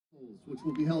which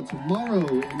will be held tomorrow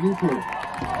in Newport.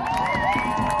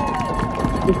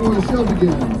 Before the show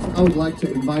begins, I would like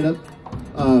to invite up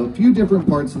a few different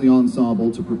parts of the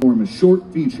ensemble to perform a short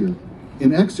feature,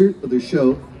 an excerpt of the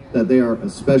show that they are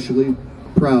especially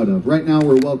proud of. Right now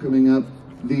we're welcoming up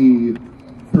the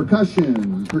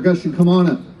percussion. Percussion, come on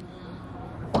up.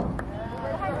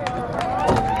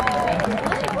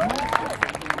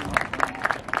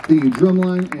 The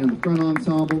drumline and the front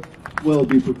ensemble will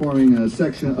be performing a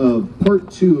section of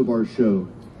part 2 of our show.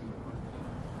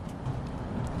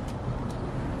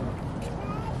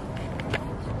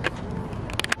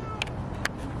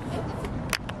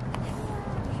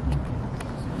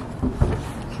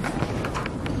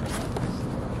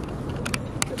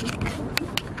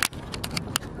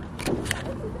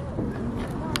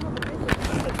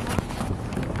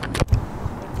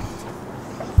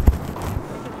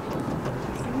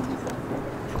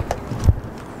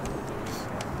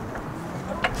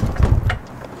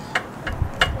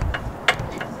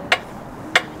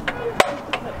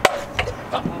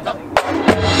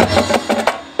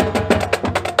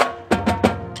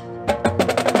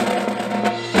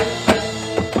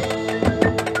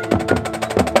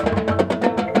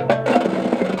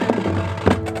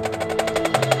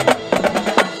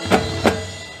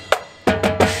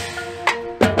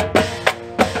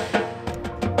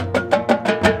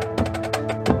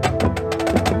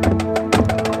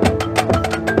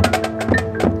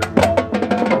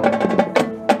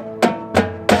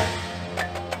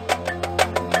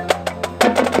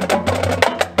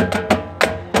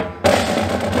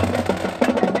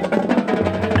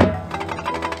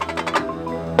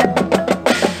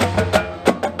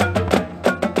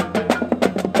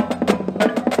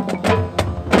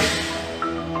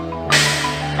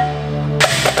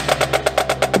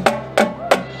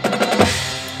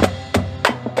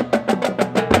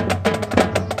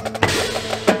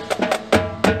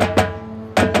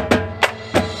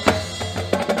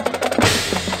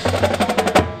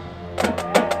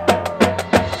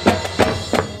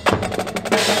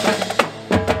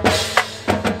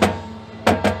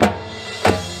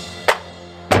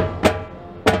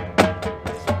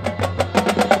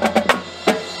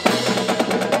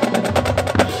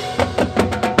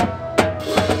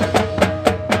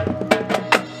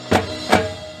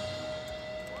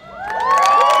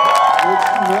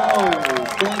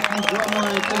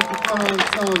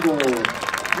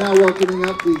 Now welcoming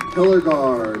up the color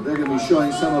guard. They're going to be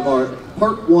showing some of our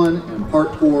part 1 and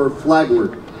part 4 flag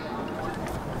work.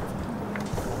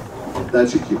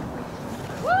 That's your cue.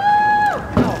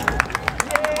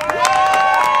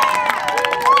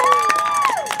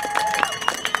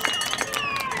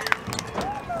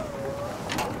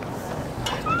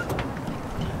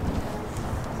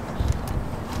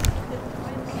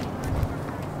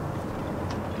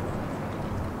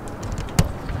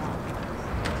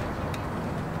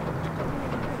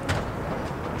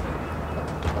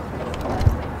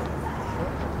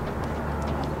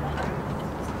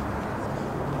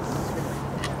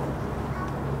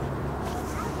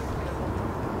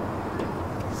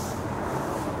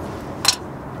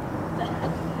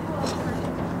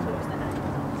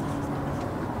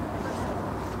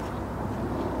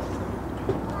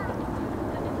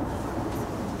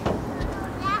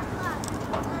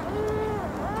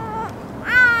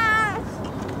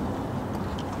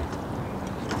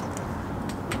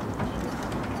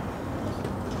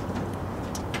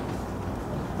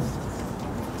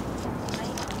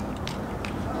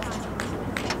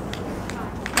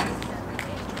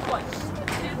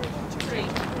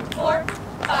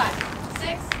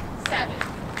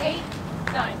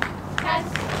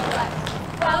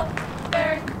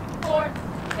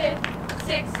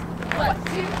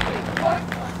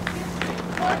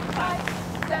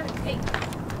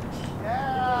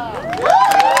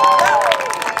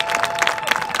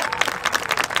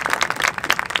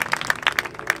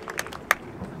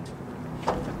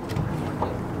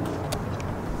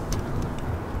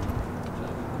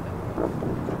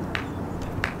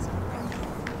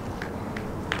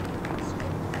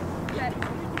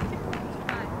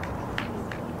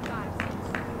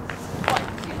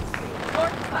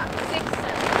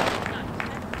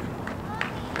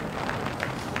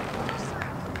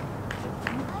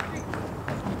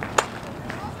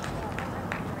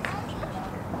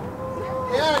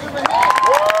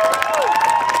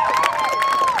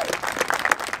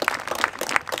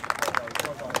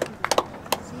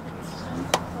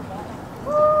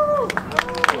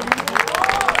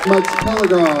 Much color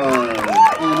guard,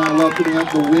 and now welcoming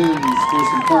up the Winds for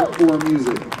some part 4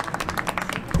 music.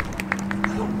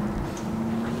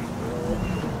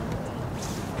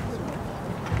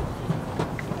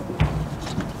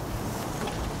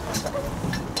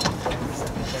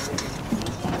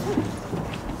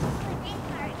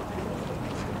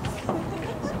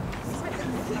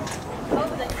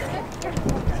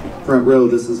 front row,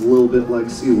 this is a little bit like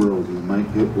SeaWorld. You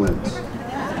might get wet.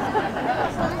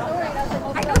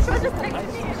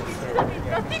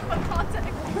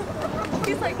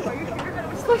 He's like, are you here? And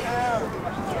I was like,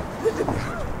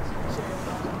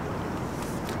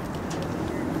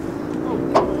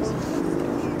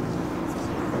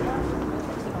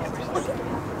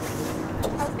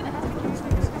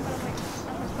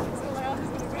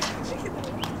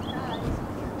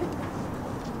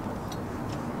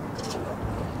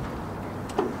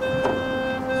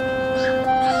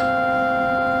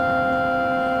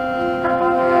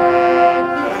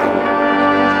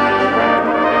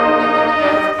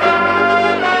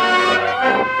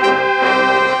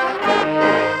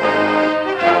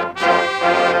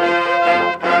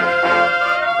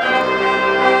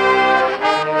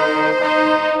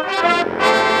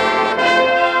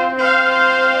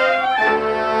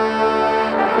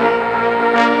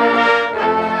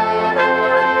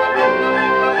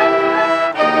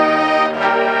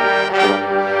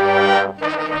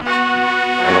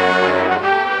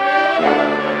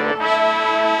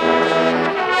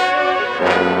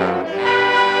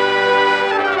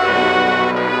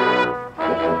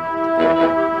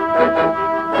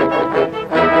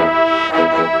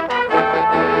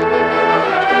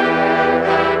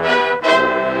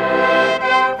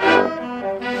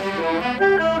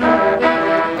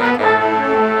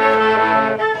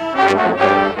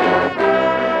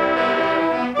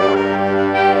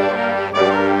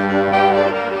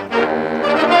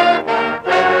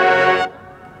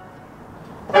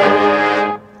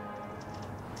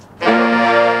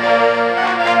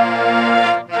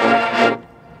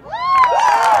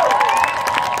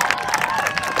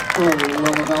 For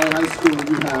Paloma Valley High School,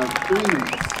 you have 3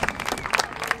 minutes.